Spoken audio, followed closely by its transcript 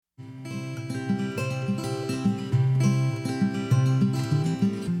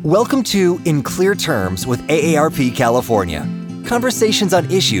Welcome to In Clear Terms with AARP California. Conversations on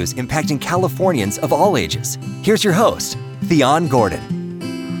issues impacting Californians of all ages. Here's your host, Theon Gordon.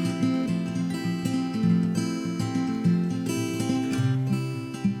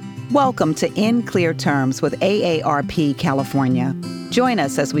 Welcome to In Clear Terms with AARP California. Join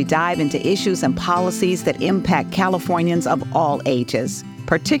us as we dive into issues and policies that impact Californians of all ages,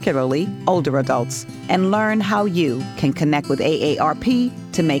 particularly older adults, and learn how you can connect with AARP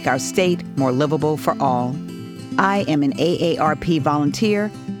to make our state more livable for all. I am an AARP volunteer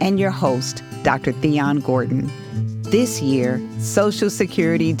and your host, Dr. Theon Gordon. This year, Social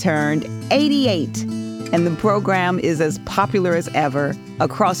Security turned 88, and the program is as popular as ever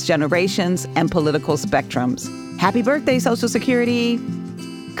across generations and political spectrums. Happy birthday, Social Security!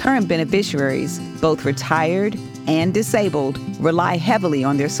 Current beneficiaries, both retired and disabled, rely heavily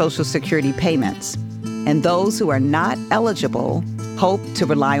on their Social Security payments. And those who are not eligible hope to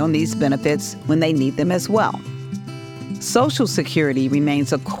rely on these benefits when they need them as well. Social Security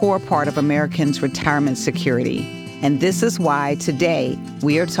remains a core part of Americans' retirement security. And this is why today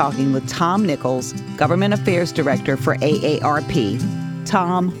we are talking with Tom Nichols, Government Affairs Director for AARP.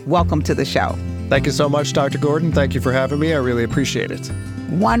 Tom, welcome to the show. Thank you so much, Dr. Gordon. Thank you for having me. I really appreciate it.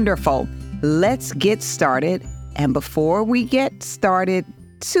 Wonderful. Let's get started. And before we get started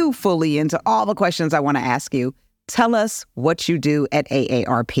too fully into all the questions I want to ask you, tell us what you do at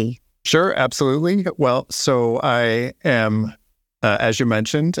AARP. Sure, absolutely. Well, so I am, as you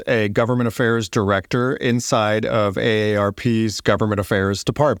mentioned, a Government Affairs Director inside of AARP's Government Affairs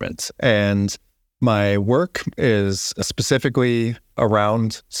Department. And my work is specifically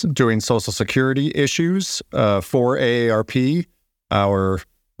around doing Social Security issues for AARP, our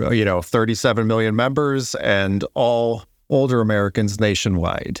 37 million members and all older Americans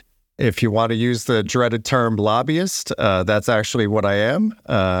nationwide. If you want to use the dreaded term lobbyist, that's actually what I am.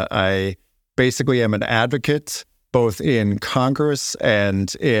 I basically am an advocate both in Congress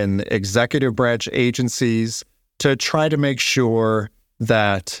and in executive branch agencies to try to make sure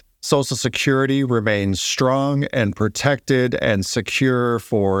that Social Security remains strong and protected and secure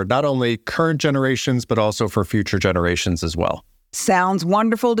for not only current generations, but also for future generations as well. Sounds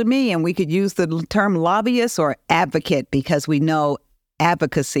wonderful to me. And we could use the term lobbyist or advocate because we know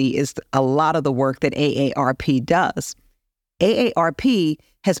advocacy is a lot of the work that AARP does. AARP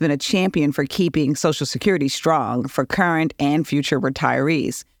has been a champion for keeping Social Security strong for current and future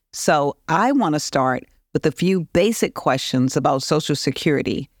retirees. So I want to start with a few basic questions about Social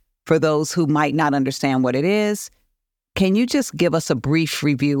Security. For those who might not understand what it is, can you just give us a brief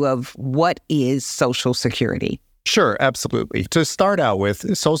review of what is Social Security? Sure, absolutely. To start out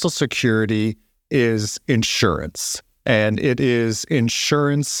with, Social Security is insurance, and it is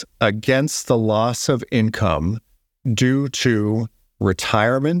insurance against the loss of income due to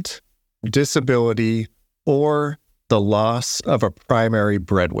retirement, disability, or the loss of a primary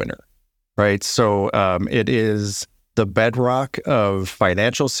breadwinner, right? So it is the bedrock of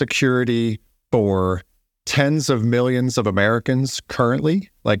financial security for tens of millions of Americans currently,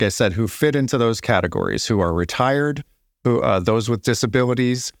 like I said, who fit into those categories, who are retired, who those with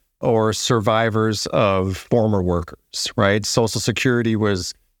disabilities, or survivors of former workers, right? Social Security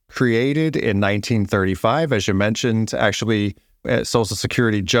was created in 1935, as you mentioned. Actually, Social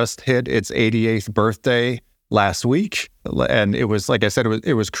Security just hit its 88th birthday last week. And it was, like I said,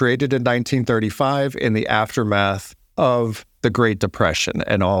 it was created in 1935 in the aftermath of the Great Depression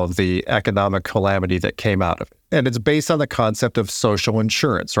and all of the economic calamity that came out of it. And it's based on the concept of social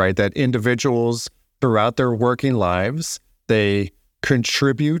insurance, right? That individuals throughout their working lives, they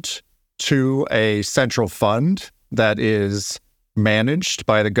contribute to a central fund that is managed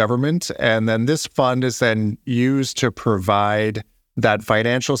by the government. And then this fund is then used to provide that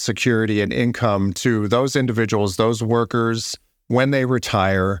financial security and income to those individuals, those workers, when they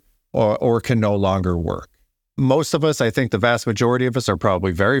retire or can no longer work. Most of us, I think the vast majority of us, are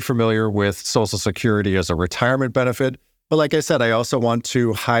probably very familiar with Social Security as a retirement benefit. But like I said, I also want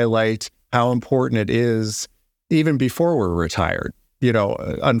to highlight how important it is even before we're retired.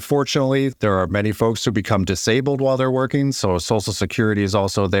 Unfortunately, there are many folks who become disabled while they're working. So Social Security is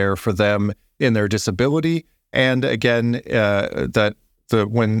also there for them in their disability. And again,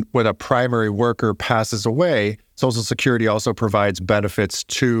 when a primary worker passes away, Social Security also provides benefits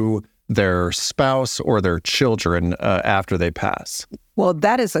to their spouse or their children after they pass. Well,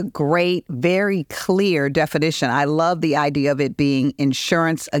 that is a great, very clear definition. I love the idea of it being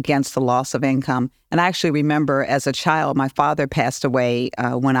insurance against the loss of income. And I actually remember as a child, my father passed away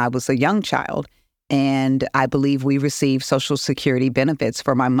when I was a young child. And I believe we received Social Security benefits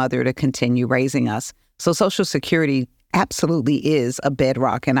for my mother to continue raising us. So Social Security absolutely is a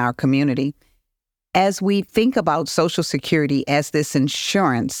bedrock in our community. As we think about Social Security as this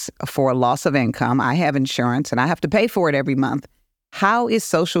insurance for loss of income, I have insurance and I have to pay for it every month. How is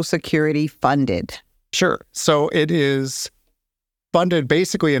Social Security funded? Sure. So it is funded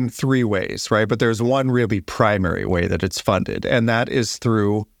basically in three ways, right? But there's one really primary way that it's funded, and that is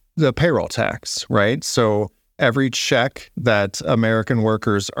through the payroll tax, right? So every check that American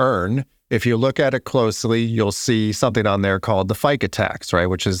workers earn, if you look at it closely, you'll see something on there called the FICA tax, right?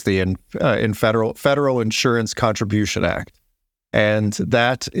 Which is the Federal Insurance Contribution Act. And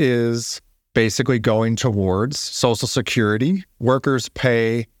that is basically going towards Social Security. Workers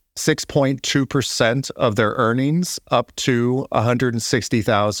pay 6.2% of their earnings up to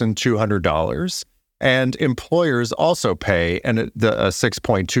 $160,200. And employers also pay the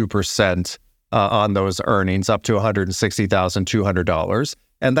 6.2% on those earnings up to $160,200.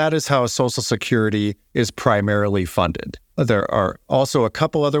 And that is how Social Security is primarily funded. There are also a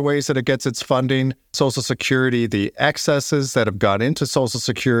couple other ways that it gets its funding. Social Security, the excesses that have gone into Social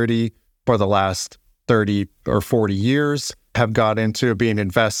Security for the last 30 or 40 years have gone into being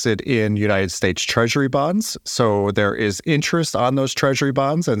invested in United States Treasury bonds. So there is interest on those Treasury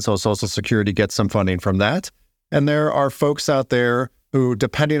bonds, and so Social Security gets some funding from that. And there are folks out there who,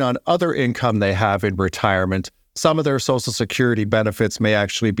 depending on other income they have in retirement, some of their Social Security benefits may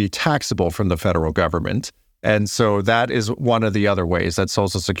actually be taxable from the federal government. And so that is one of the other ways that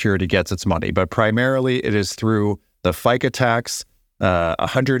Social Security gets its money. But primarily it is through the FICA tax.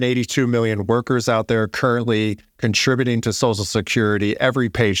 182 million workers out there currently contributing to Social Security every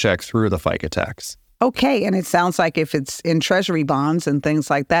paycheck through the FICA tax. Okay, and it sounds like if it's in Treasury bonds and things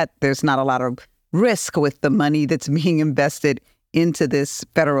like that, there's not a lot of risk with the money that's being invested into this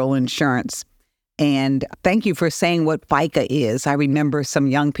federal insurance. And thank you for saying what FICA is. I remember some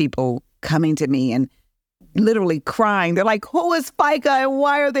young people coming to me and literally crying. They're like, who is FICA and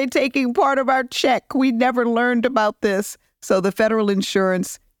why are they taking part of our check? We never learned about this. So the Federal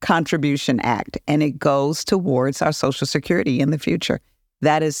Insurance Contribution Act, and it goes towards our Social Security in the future.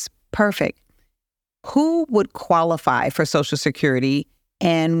 That is perfect. Who would qualify for Social Security,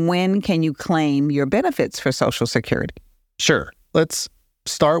 and when can you claim your benefits for Social Security? Sure. Let's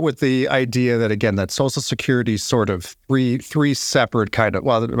start with the idea that, again, that Social Security is sort of three separate kind of,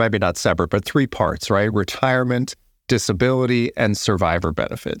 well, maybe not separate, but three parts, right? Retirement, disability, and survivor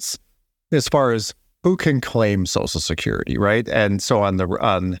benefits. As far as who can claim Social Security, right? And so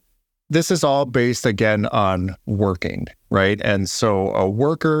this is all based, again, on working, right? And so a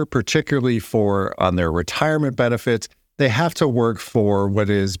worker, particularly on their retirement benefits, they have to work for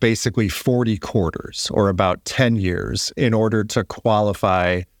what is basically 40 quarters or about 10 years in order to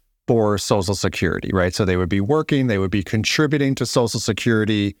qualify for Social Security, right? So they would be working, they would be contributing to Social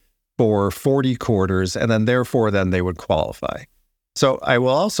Security for 40 quarters, and then therefore they would qualify. So I will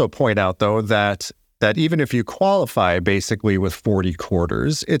also point out, though, that even if you qualify basically with 40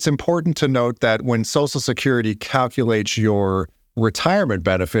 quarters, it's important to note that when Social Security calculates your retirement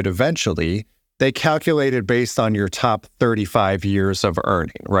benefit eventually, they calculate it based on your top 35 years of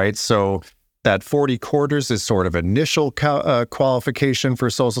earning, right? So that 40 quarters is sort of initial qualification for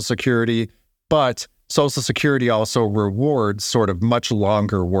Social Security, but Social Security also rewards sort of much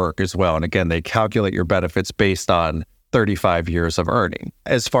longer work as well. And again, they calculate your benefits based on 35 years of earning.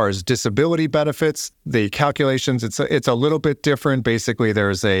 As far as disability benefits, the calculations, it's a little bit different. Basically,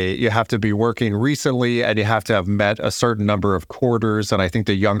 you have to be working recently and you have to have met a certain number of quarters. And I think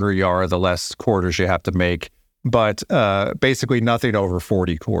the younger you are, the less quarters you have to make. But basically nothing over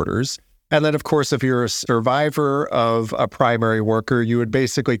 40 quarters. And then, of course, if you're a survivor of a primary worker, you would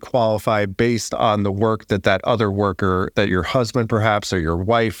basically qualify based on the work that other worker, that your husband perhaps, or your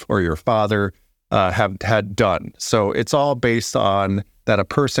wife or your father had done. So it's all based on that a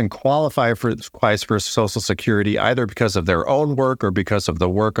person qualifies for Social Security either because of their own work or because of the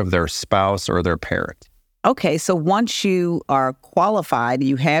work of their spouse or their parent. Okay, so once you are qualified,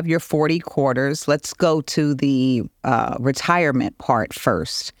 you have your 40 quarters. Let's go to the retirement part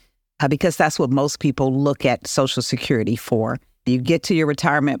first, because that's what most people look at Social Security for. You get to your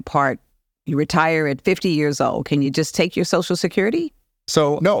retirement part, you retire at 50 years old. Can you just take your Social Security?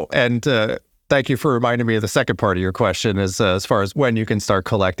 So no, and thank you for reminding me of the second part of your question as far as when you can start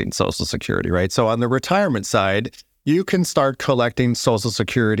collecting Social Security, right? So on the retirement side, you can start collecting Social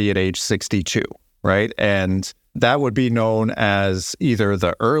Security at age 62, right? And that would be known as either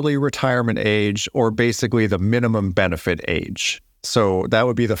the early retirement age or basically the minimum benefit age. So that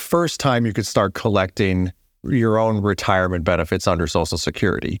would be the first time you could start collecting your own retirement benefits under Social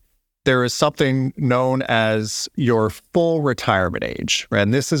Security. There is something known as your full retirement age, right?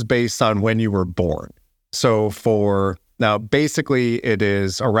 And this is based on when you were born. So now, basically, it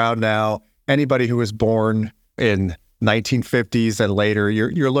is around now, anybody who was born in 1950s and later,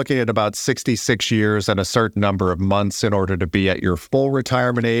 you're looking at about 66 years and a certain number of months in order to be at your full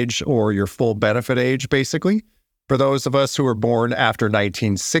retirement age or your full benefit age, basically. For those of us who were born after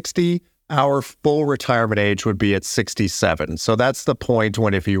 1960, our full retirement age would be at 67. So that's the point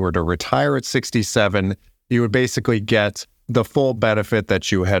when if you were to retire at 67, you would basically get the full benefit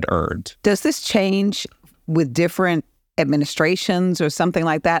that you had earned. Does this change with different administrations or something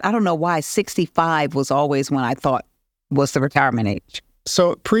like that? I don't know why 65 was always when I thought was the retirement age.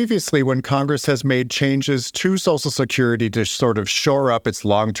 So previously, when Congress has made changes to Social Security to sort of shore up its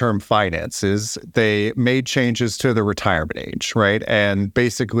long-term finances, they made changes to the retirement age, right? And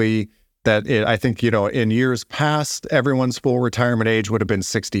basically, I think, in years past, everyone's full retirement age would have been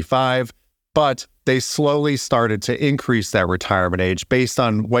 65, but they slowly started to increase that retirement age based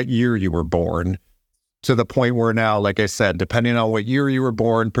on what year you were born, to the point where now, like I said, depending on what year you were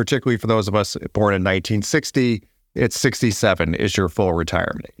born, particularly for those of us born in 1960, it's 67 is your full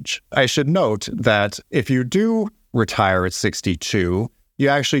retirement age. I should note that if you do retire at 62, you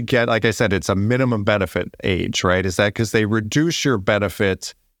actually get, like I said, it's a minimum benefit age, right? Is that because they reduce your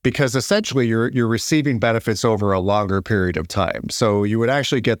benefit because essentially you're receiving benefits over a longer period of time. So you would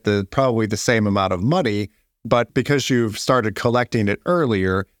actually get probably the same amount of money, but because you've started collecting it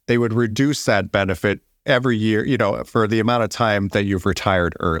earlier, they would reduce that benefit every year, for the amount of time that you've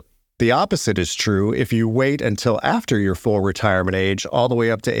retired early. The opposite is true. If you wait until after your full retirement age, all the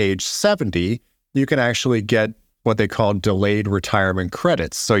way up to age 70, you can actually get what they call delayed retirement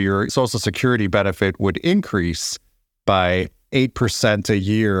credits. So your Social Security benefit would increase by 8% a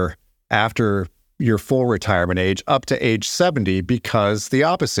year after your full retirement age up to age 70, because the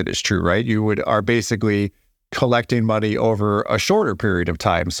opposite is true, right? You are basically collecting money over a shorter period of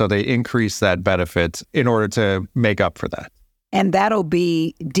time. So they increase that benefit in order to make up for that. And that'll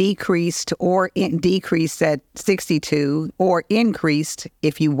be decreased decreased at 62 or increased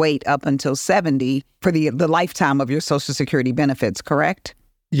if you wait up until 70 for the lifetime of your Social Security benefits, correct?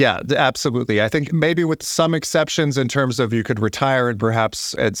 Yeah, absolutely. I think maybe with some exceptions in terms of you could retire and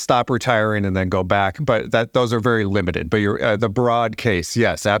perhaps stop retiring and then go back, but those are very limited. But the broad case,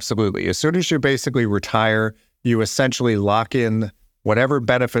 yes, absolutely. As soon as you basically retire, you essentially lock in whatever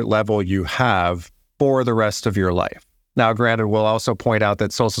benefit level you have for the rest of your life. Now, granted, we'll also point out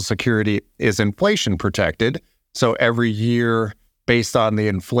that Social Security is inflation protected. So every year, based on the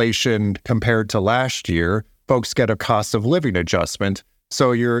inflation compared to last year, folks get a cost of living adjustment.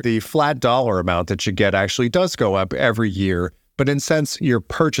 So the flat dollar amount that you get actually does go up every year. But in a sense, your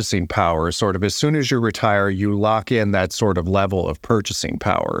purchasing power, sort of as soon as you retire, you lock in that sort of level of purchasing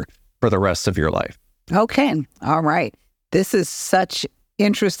power for the rest of your life. Okay. All right. This is such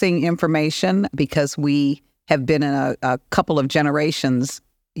interesting information because we have been in a couple of generations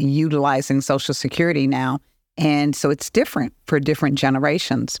utilizing Social Security now. And so it's different for different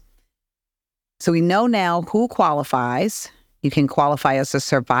generations. So we know now who qualifies. You can qualify as a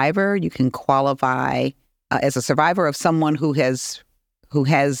survivor. You can qualify as a survivor of someone who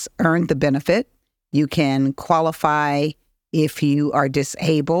has earned the benefit. You can qualify if you are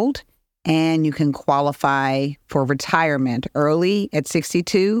disabled, and you can qualify for retirement early at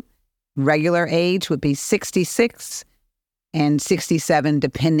 62. Regular age would be 66 and 67,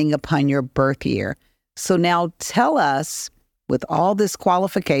 depending upon your birth year. So now tell us, with all this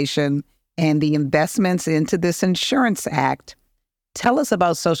qualification and the investments into this Insurance Act, tell us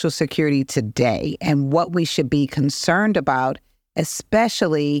about Social Security today and what we should be concerned about,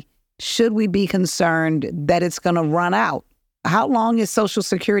 especially should we be concerned that it's going to run out? How long is Social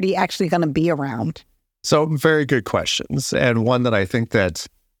Security actually going to be around? So very good questions. And one that I think that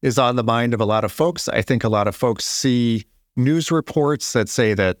is on the mind of a lot of folks. I think a lot of folks see news reports that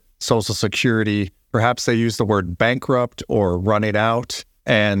say that Social Security, perhaps they use the word bankrupt or running out.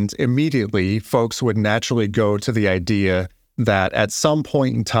 And immediately folks would naturally go to the idea that at some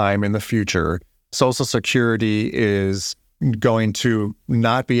point in time in the future, Social Security is going to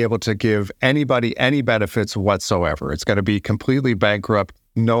not be able to give anybody any benefits whatsoever. It's going to be completely bankrupt,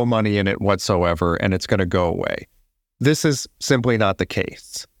 no money in it whatsoever, and it's going to go away. This is simply not the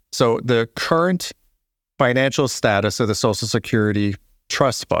case. So the current financial status of the Social Security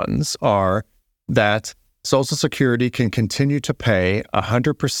trust funds are that Social Security can continue to pay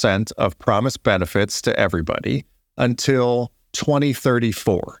 100% of promised benefits to everybody until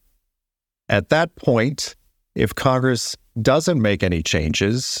 2034. At that point, if Congress doesn't make any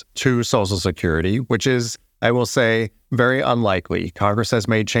changes to Social Security, which is, I will say, very unlikely. Congress has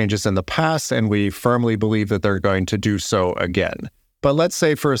made changes in the past, and we firmly believe that they're going to do so again. But let's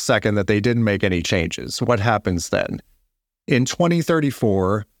say for a second that they didn't make any changes. What happens then? In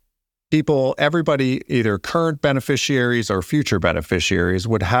 2034, everybody, either current beneficiaries or future beneficiaries,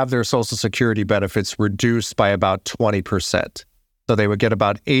 would have their Social Security benefits reduced by about 20%. So they would get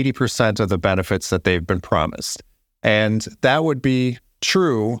about 80% of the benefits that they've been promised. And that would be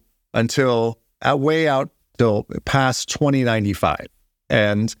true until way out till past 2095.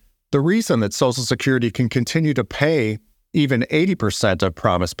 And the reason that Social Security can continue to pay even 80% of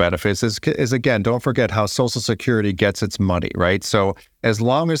promised benefits is again, don't forget how Social Security gets its money, right? So as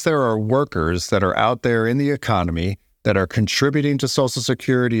long as there are workers that are out there in the economy that are contributing to Social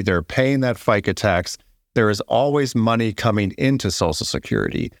Security, they're paying that FICA tax, there is always money coming into Social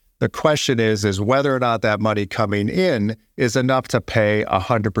Security. The question is whether or not that money coming in is enough to pay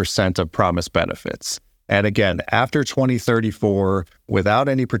 100% of promised benefits. And again, after 2034, without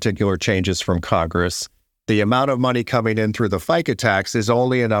any particular changes from Congress, the amount of money coming in through the FICA tax is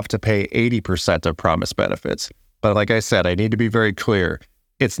only enough to pay 80% of promised benefits. But like I said, I need to be very clear.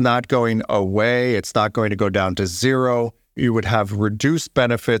 It's not going away. It's not going to go down to zero. You would have reduced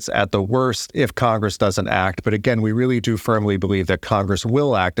benefits at the worst if Congress doesn't act. But again, we really do firmly believe that Congress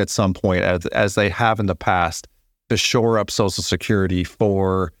will act at some point, as they have in the past, to shore up Social Security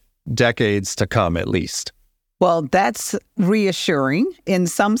for decades to come, at least. Well, that's reassuring in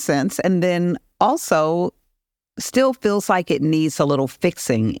some sense. And then also still feels like it needs a little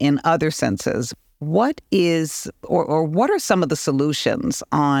fixing in other senses. What is, or what are some of the solutions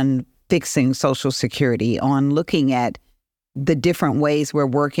on fixing Social Security, on looking at the different ways we're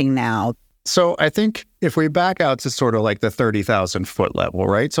working now? So I think if we back out to sort of like the 30,000 foot level,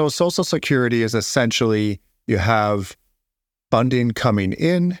 right? So Social Security is essentially, you have funding coming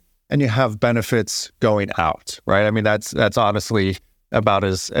in and you have benefits going out, right? I mean, that's honestly about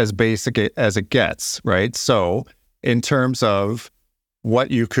as basic as it gets, right? So in terms of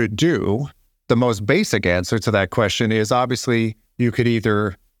what you could do, the most basic answer to that question is obviously you could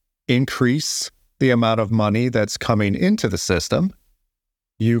either increase the amount of money that's coming into the system,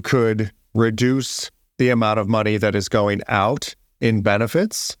 you could reduce the amount of money that is going out in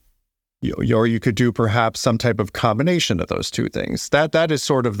benefits, or you could do perhaps some type of combination of those two things. That is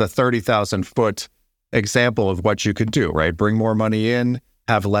sort of the 30,000 foot example of what you could do, right? Bring more money in,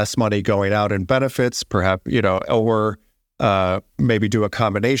 have less money going out in benefits, perhaps, or maybe do a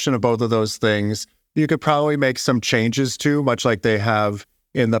combination of both of those things. You could probably make some changes too, much like they have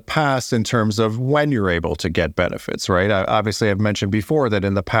in the past in terms of when you're able to get benefits, right? Obviously, I've mentioned before that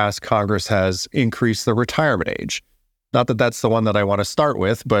in the past, Congress has increased the retirement age. Not that that's the one that I want to start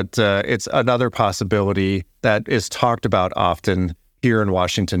with, but it's another possibility that is talked about often here in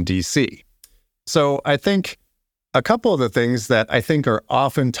Washington, D.C. So I think a couple of the things that I think are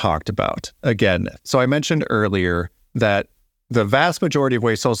often talked about, again, so I mentioned earlier that the vast majority of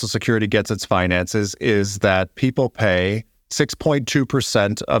way Social Security gets its finances is that people pay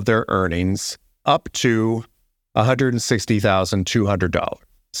 6.2% of their earnings up to $160,200.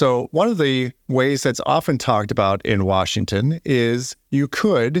 So one of the ways that's often talked about in Washington is you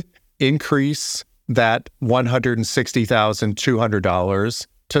could increase that $160,200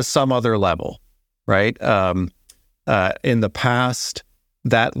 to some other level, right? In the past,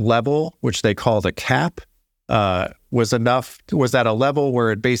 that level, which they call the cap, was at a level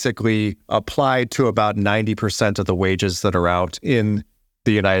where it basically applied to about 90% of the wages that are out in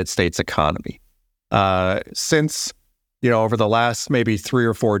the United States economy. Since, over the last maybe 3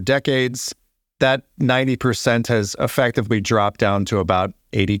 or 4 decades, that 90% has effectively dropped down to about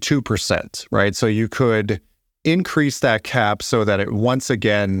 82%, right? So you could increase that cap so that it once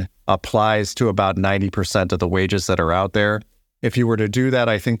again applies to about 90% of the wages that are out there. If you were to do that,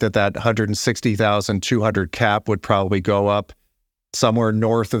 I think that $160,200 cap would probably go up somewhere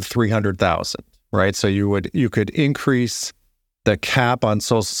north of $300,000, right? So you could increase the cap on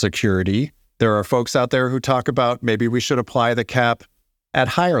Social Security. There are folks out there who talk about maybe we should apply the cap at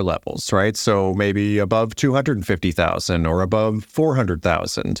higher levels, right? So maybe above $250,000 or above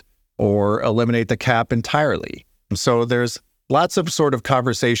 $400,000, or eliminate the cap entirely. So there's lots of sort of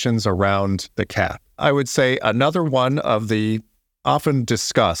conversations around the cap. I would say another one of the often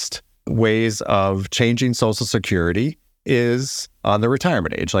discussed ways of changing Social Security is on the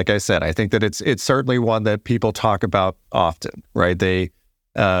retirement age. Like I said, I think that it's certainly one that people talk about often, right? They,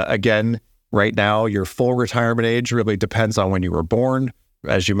 again, right now, your full retirement age really depends on when you were born.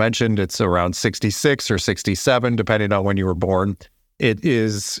 As you mentioned, it's around 66 or 67, depending on when you were born. It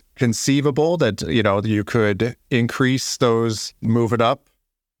is conceivable that, you could increase those, move it up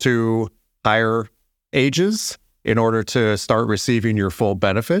to higher ages in order to start receiving your full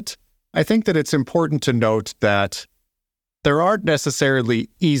benefit. I think that it's important to note that there aren't necessarily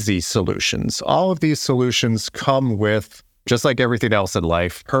easy solutions. All of these solutions come with, just like everything else in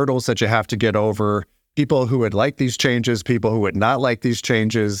life, hurdles that you have to get over, people who would like these changes, people who would not like these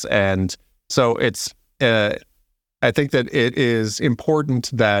changes. And so I think that it is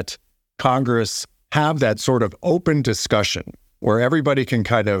important that Congress have that sort of open discussion where everybody can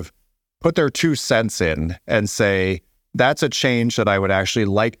kind of put their 2 cents in and say, that's a change that I would actually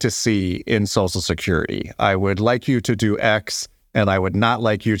like to see in Social Security. I would like you to do X, and I would not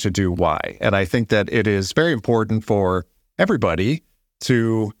like you to do Y. And I think that it is very important for everybody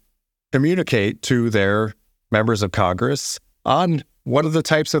to communicate to their members of Congress on what are the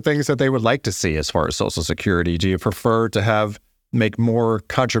types of things that they would like to see as far as Social Security. Do you prefer to make more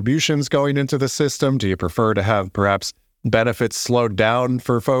contributions going into the system? Do you prefer to have perhaps benefits slowed down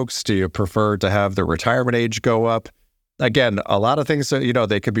for folks? Do you prefer to have the retirement age go up? Again, a lot of things that,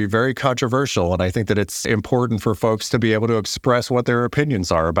 they could be very controversial. And I think that it's important for folks to be able to express what their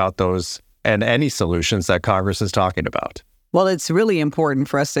opinions are about those and any solutions that Congress is talking about. Well, it's really important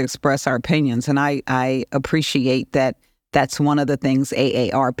for us to express our opinions. And I appreciate that that's one of the things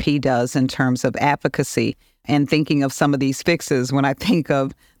AARP does in terms of advocacy and thinking of some of these fixes. When I think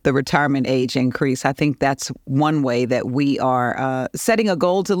of the retirement age increase, I think that's one way that we are setting a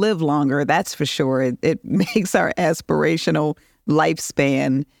goal to live longer. That's for sure. It makes our aspirational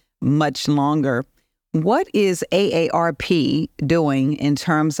lifespan much longer. What is AARP doing in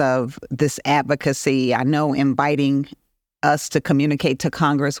terms of this advocacy? I know inviting us to communicate to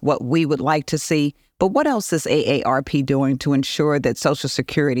Congress what we would like to see, but what else is AARP doing to ensure that Social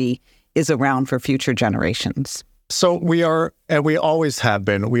Security is around for future generations? So we are, and we always have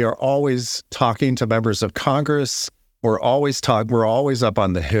been, we are always talking to members of Congress. We're always up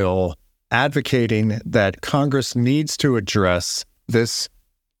on the Hill advocating that Congress needs to address this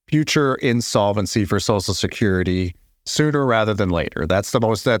future insolvency for Social Security sooner rather than later. That's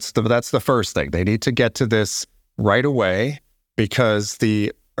the first thing. They need to get to this right away, because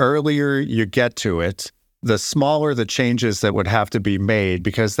the earlier you get to it, the smaller the changes that would have to be made,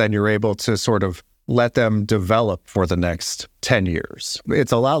 because then you're able to sort of let them develop for the next 10 years.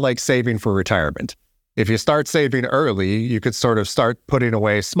 It's a lot like saving for retirement. If you start saving early, you could sort of start putting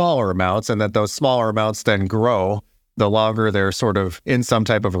away smaller amounts, and that those smaller amounts then grow the longer they're sort of in some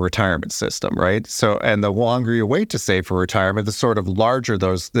type of a retirement system, right? So, and the longer you wait to save for retirement, the sort of larger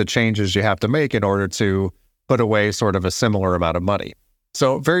the changes you have to make in order to put away sort of a similar amount of money.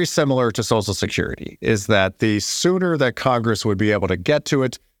 So very similar to Social Security is that the sooner that Congress would be able to get to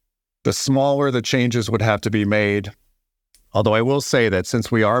it, the smaller the changes would have to be made. Although I will say that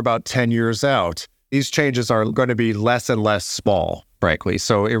since we are about 10 years out, these changes are going to be less and less small, frankly.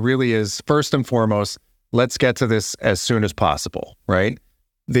 So it really is, first and foremost, let's get to this as soon as possible, right?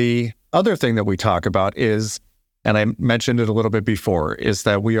 The other thing that we talk about is, and I mentioned it a little bit before, is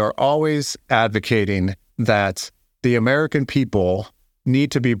that we are always advocating that the American people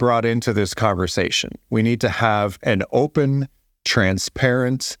need to be brought into this conversation. We need to have an open,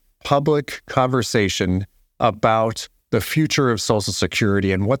 transparent, public conversation about the future of Social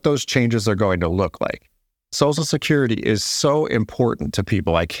Security and what those changes are going to look like. Social Security is so important to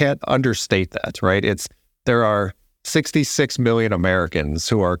people. I can't understate that, right? There are 66 million Americans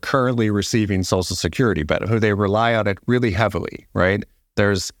who are currently receiving Social Security benefit, who they rely on it really heavily, right?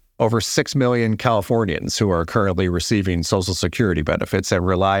 There's over 6 million Californians who are currently receiving Social Security benefits and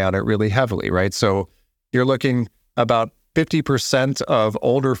rely on it really heavily, right? So you're looking about 50% of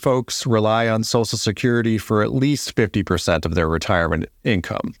older folks rely on Social Security for at least 50% of their retirement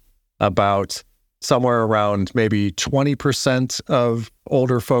income. About somewhere around maybe 20% of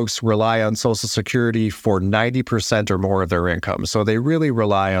older folks rely on Social Security for 90% or more of their income. So they really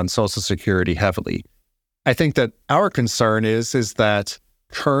rely on Social Security heavily. I think that our concern is that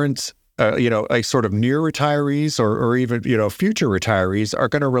current, like sort of near retirees or even, future retirees are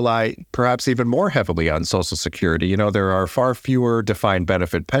going to rely perhaps even more heavily on Social Security. There are far fewer defined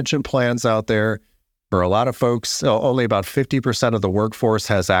benefit pension plans out there. For a lot of folks, only about 50% of the workforce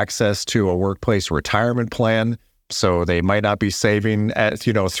has access to a workplace retirement plan. So they might not be saving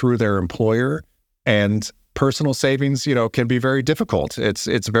through their employer. And personal savings, can be very difficult.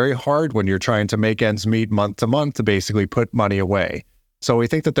 It's very hard when you're trying to make ends meet month to month to basically put money away. So we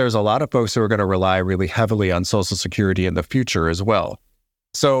think that there's a lot of folks who are going to rely really heavily on Social Security in the future as well.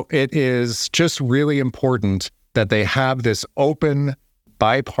 So it is just really important that they have this open,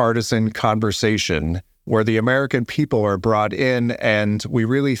 bipartisan conversation where the American people are brought in and we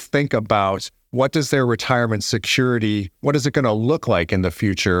really think about what does their retirement security, what is it going to look like in the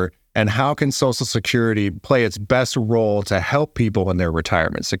future, and how can Social Security play its best role to help people in their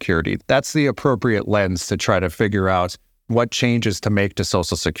retirement security? That's the appropriate lens to try to figure out what changes to make to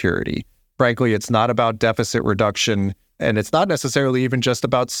Social Security. Frankly, it's not about deficit reduction, and it's not necessarily even just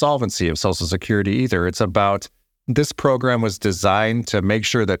about solvency of Social Security either. It's about this program was designed to make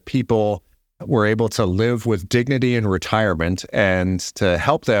sure that people were able to live with dignity in retirement and to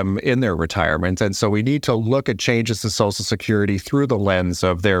help them in their retirement. And so we need to look at changes to Social Security through the lens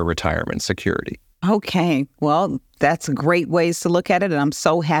of their retirement security. Okay, well, that's great ways to look at it. And I'm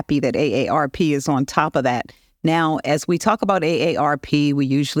so happy that AARP is on top of that. Now, as we talk about AARP, we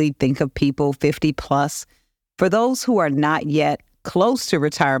usually think of people 50 plus. For those who are not yet close to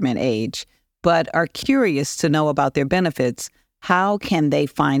retirement age, but are curious to know about their benefits, how can they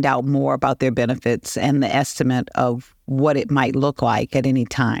find out more about their benefits and the estimate of what it might look like at any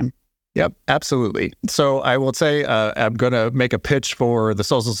time? Yep, absolutely. So I will say I'm going to make a pitch for the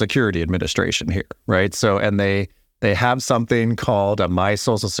Social Security Administration here, right? So, and they have something called a My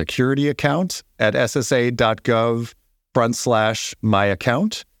Social Security account at ssa.gov/my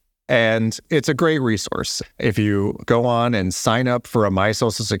account. And it's a great resource. If you go on and sign up for a My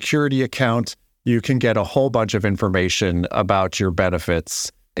Social Security account, you can get a whole bunch of information about your benefits.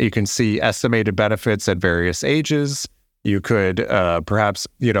 You can see estimated benefits at various ages. You could perhaps,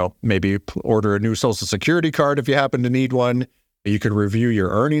 maybe order a new Social Security card if you happen to need one. You could review your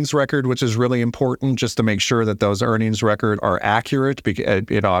earnings record, which is really important just to make sure that those earnings record are accurate,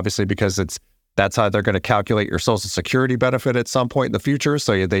 obviously because that's how they're going to calculate your Social Security benefit at some point in the future.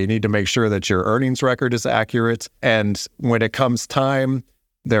 So they need to make sure that your earnings record is accurate. And when it comes time,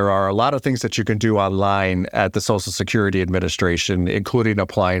 there are a lot of things that you can do online at the Social Security Administration, including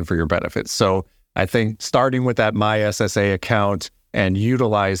applying for your benefits. So I think starting with that My SSA account and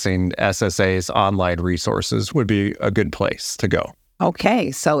utilizing SSA's online resources would be a good place to go.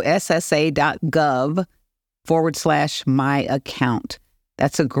 Okay, so ssa.gov/my account.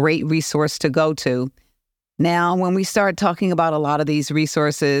 That's a great resource to go to. Now, when we start talking about a lot of these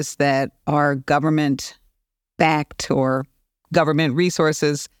resources that are government-backed or government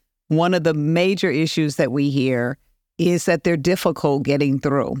resources, one of the major issues that we hear is that they're difficult getting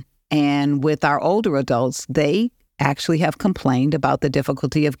through. And with our older adults, they actually have complained about the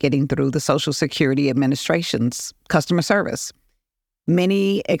difficulty of getting through the Social Security Administration's customer service.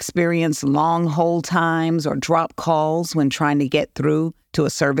 Many experience long hold times or drop calls when trying to get through to a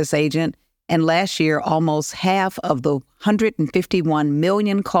service agent. And last year, almost half of the 151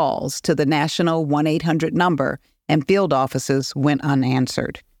 million calls to the national 1-800 number and field offices went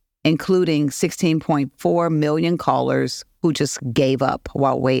unanswered, including 16.4 million callers who just gave up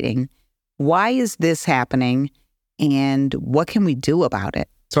while waiting. Why is this happening, and what can we do about it?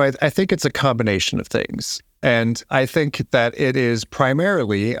 So I think it's a combination of things. And I think that it is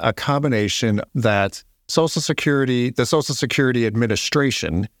primarily a combination that the Social Security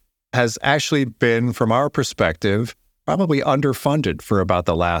Administration has actually been, from our perspective, probably underfunded for about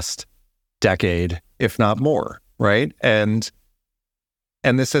the last decade, if not more. Right. And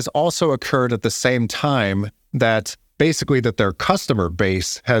this has also occurred at the same time that basically that their customer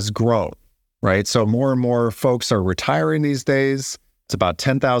base has grown. Right. So more and more folks are retiring these days. It's about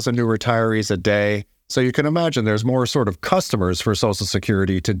 10,000 new retirees a day. So you can imagine there's more sort of customers for Social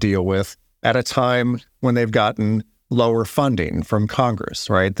Security to deal with at a time when they've gotten lower funding from Congress.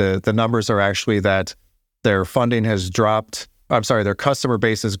 Right. The numbers are actually that their funding has dropped. Their customer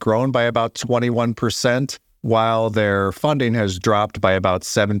base has grown by about 21%. While their funding has dropped by about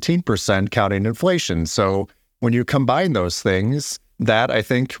 17%, counting inflation. So when you combine those things, that I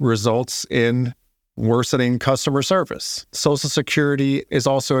think results in worsening customer service. Social Security is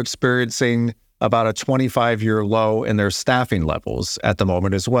also experiencing about a 25-year low in their staffing levels at the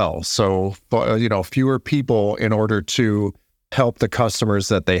moment as well. So, fewer people in order to help the customers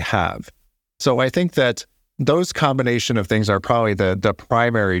that they have. So I think that those combination of things are probably the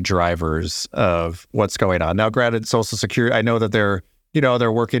primary drivers of what's going on. Now, granted, Social Security, I know that they're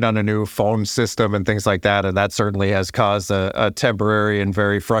working on a new phone system and things like that, and that certainly has caused a temporary and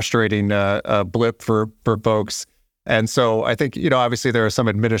very frustrating blip for folks. And so I think, obviously there are some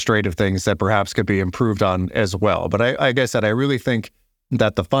administrative things that perhaps could be improved on as well. But like I said, I really think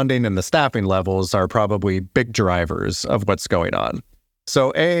that the funding and the staffing levels are probably big drivers of what's going on.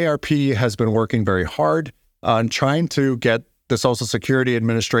 So AARP has been working very hard on trying to get the Social Security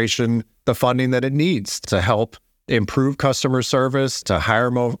Administration the funding that it needs to help improve customer service, to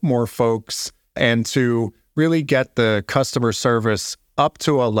hire more folks, and to really get the customer service up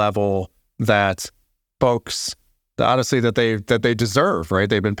to a level that folks, honestly, that they deserve, right?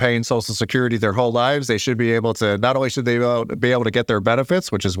 They've been paying Social Security their whole lives. They should be able to, not only should they be able to get their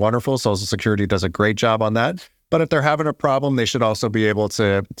benefits, which is wonderful. Social Security does a great job on that, But if they're having a problem, they should also be able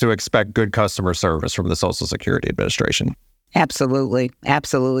to expect good customer service from the Social Security Administration. Absolutely.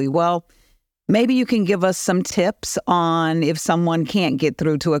 Absolutely. Well, maybe you can give us some tips on if someone can't get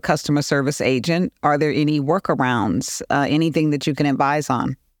through to a customer service agent. Are there any workarounds, anything that you can advise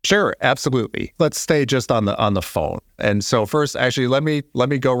on? Sure, absolutely. Let's stay just on the phone. And so first, actually, let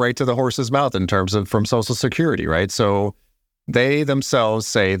me go right to the horse's mouth in terms of from Social Security, right? So they themselves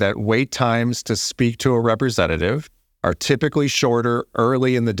say that wait times to speak to a representative are typically shorter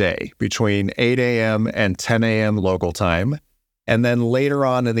early in the day, between 8 a.m. and 10 a.m. local time, and then later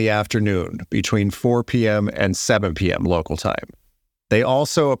on in the afternoon, between 4 p.m. and 7 p.m. local time. They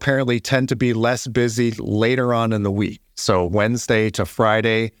also apparently tend to be less busy later on in the week, so Wednesday to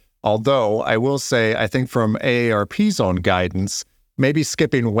Friday, although I will say, I think from AARP's own guidance, maybe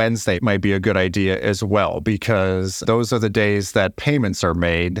skipping Wednesday might be a good idea as well, because those are the days that payments are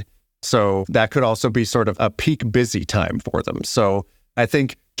made. So that could also be sort of a peak busy time for them. So I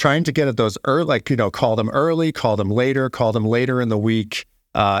think trying to get at those early, call them early, call them later in the week,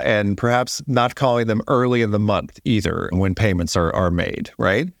 and perhaps not calling them early in the month either when payments are made,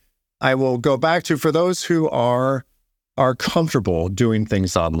 right? I will go back to, for those who are comfortable doing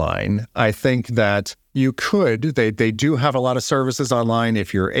things online, I think that you could, they do have a lot of services online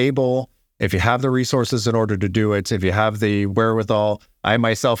if you're able, if you have the resources in order to do it, if you have the wherewithal. I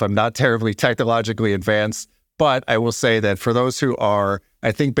myself am not terribly technologically advanced, but I will say that for those who are,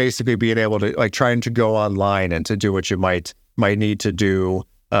 I think basically being able to, trying to go online and to do what you might need to do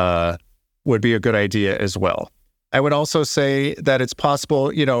would be a good idea as well. I would also say that it's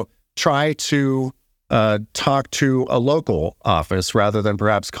possible, try to talk to a local office rather than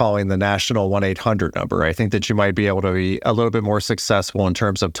perhaps calling the national 1-800 number. I think that you might be able to be a little bit more successful in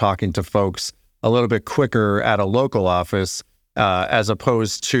terms of talking to folks a little bit quicker at a local office as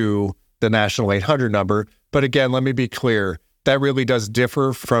opposed to the national 800 number. But again, let me be clear, that really does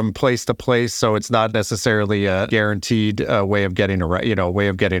differ from place to place, so it's not necessarily a guaranteed way of getting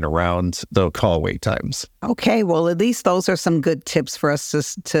around the call wait times. Okay, well, at least those are some good tips for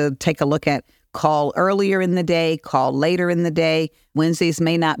us to take a look at. Call earlier in the day, call later in the day. Wednesdays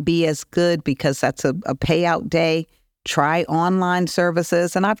may not be as good because that's a payout day. Try online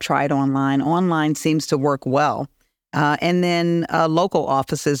services, and I've tried online. Online seems to work well. And then local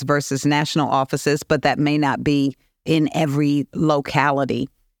offices versus national offices, but that may not be in every locality.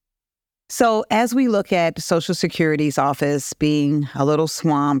 So as we look at Social Security's office being a little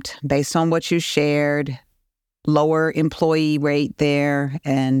swamped based on what you shared, lower employee rate there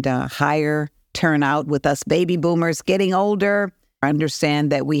and higher turnout with us baby boomers getting older, I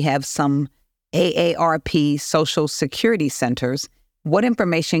understand that we have some AARP Social Security centers. What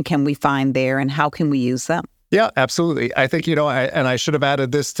information can we find there and how can we use them? Yeah, absolutely. I think, I should have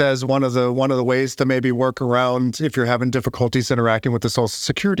added this as one of the ways to maybe work around if you're having difficulties interacting with the Social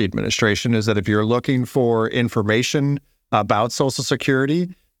Security Administration is that if you're looking for information about Social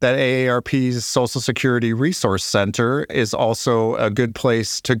Security, that AARP's Social Security Resource Center is also a good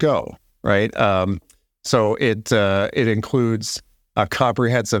place to go, right? So it includes a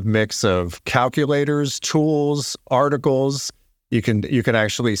comprehensive mix of calculators, tools, articles. You can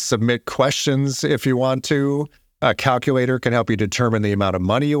actually submit questions if you want to. A calculator can help you determine the amount of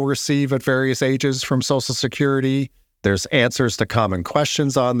money you'll receive at various ages from Social Security. There's answers to common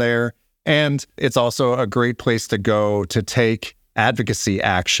questions on there. And it's also a great place to go to take advocacy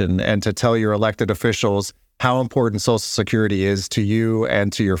action and to tell your elected officials how important Social Security is to you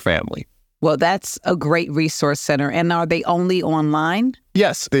and to your family. Well, that's a great resource center. And are they only online?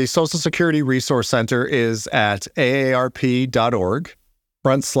 Yes, the Social Security Resource Center is at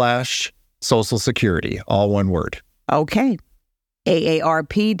aarp.org/Social Security, all one word. Okay.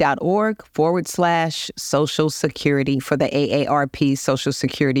 aarp.org/Social Security for the AARP Social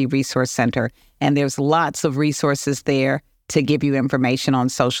Security Resource Center. And there's lots of resources there to give you information on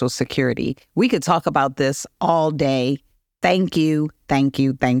Social Security. We could talk about this all day. Thank you, thank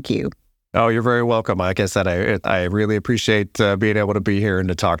you, thank you. Oh, you're very welcome. Like I said, I really appreciate being able to be here and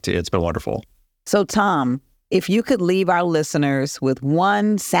to talk to you. It's been wonderful. So, Tom, if you could leave our listeners with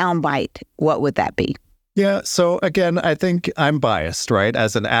one soundbite, what would that be? Yeah. So again, I think I'm biased, right?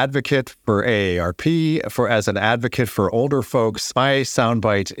 As an advocate for AARP, as an advocate for older folks, my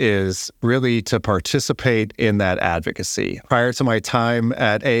soundbite is really to participate in that advocacy. Prior to my time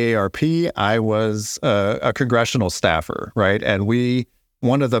at AARP, I was a congressional staffer, right? And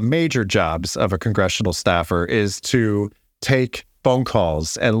one of the major jobs of a congressional staffer is to take phone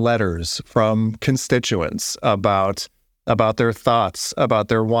calls and letters from constituents about their thoughts, about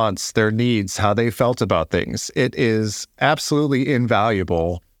their wants, their needs, how they felt about things. It is absolutely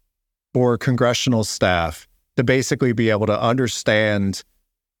invaluable for congressional staff to basically be able to understand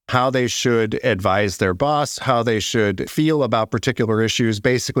how they should advise their boss, how they should feel about particular issues,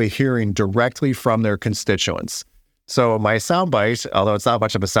 basically hearing directly from their constituents. So my soundbite, although it's not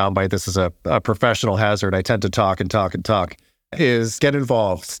much of a soundbite, this is a professional hazard. I tend to talk, is get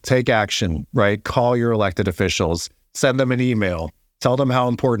involved, take action, right? Call your elected officials, send them an email, tell them how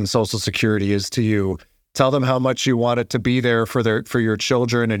important Social Security is to you, tell them how much you want it to be there for your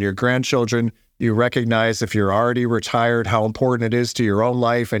children and your grandchildren. You recognize if you're already retired, how important it is to your own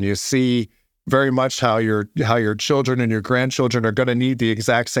life, and you see very much how your children and your grandchildren are going to need the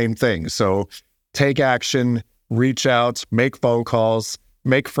exact same thing. So take action, reach out, make phone calls,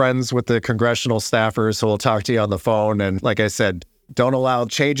 make friends with the congressional staffers who will talk to you on the phone. And like I said, don't allow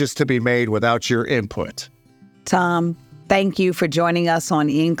changes to be made without your input. Tom, thank you for joining us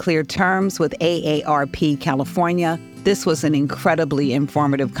on In Clear Terms with AARP California. This was an incredibly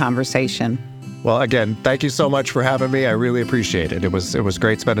informative conversation. Well, again, thank you so much for having me. I really appreciate it. It was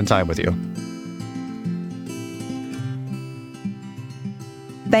great spending time with you.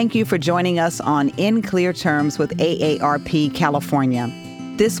 Thank you for joining us on In Clear Terms with AARP California.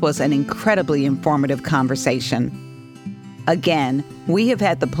 This was an incredibly informative conversation. Again, we have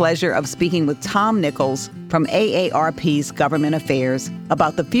had the pleasure of speaking with Tom Nichols from AARP's Government Affairs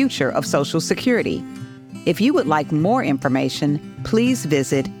about the future of Social Security. If you would like more information, please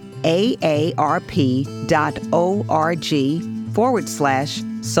visit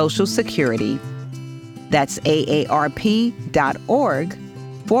aarp.org/Social Security. That's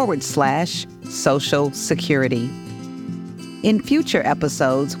aarp.org/Social Security. In future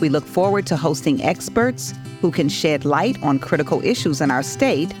episodes, we look forward to hosting experts who can shed light on critical issues in our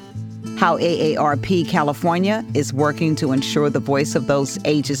state, how AARP California is working to ensure the voice of those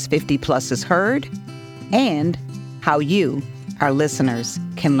ages 50 plus is heard, and how you, our listeners,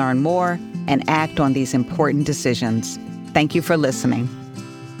 can learn more and act on these important decisions. Thank you for listening.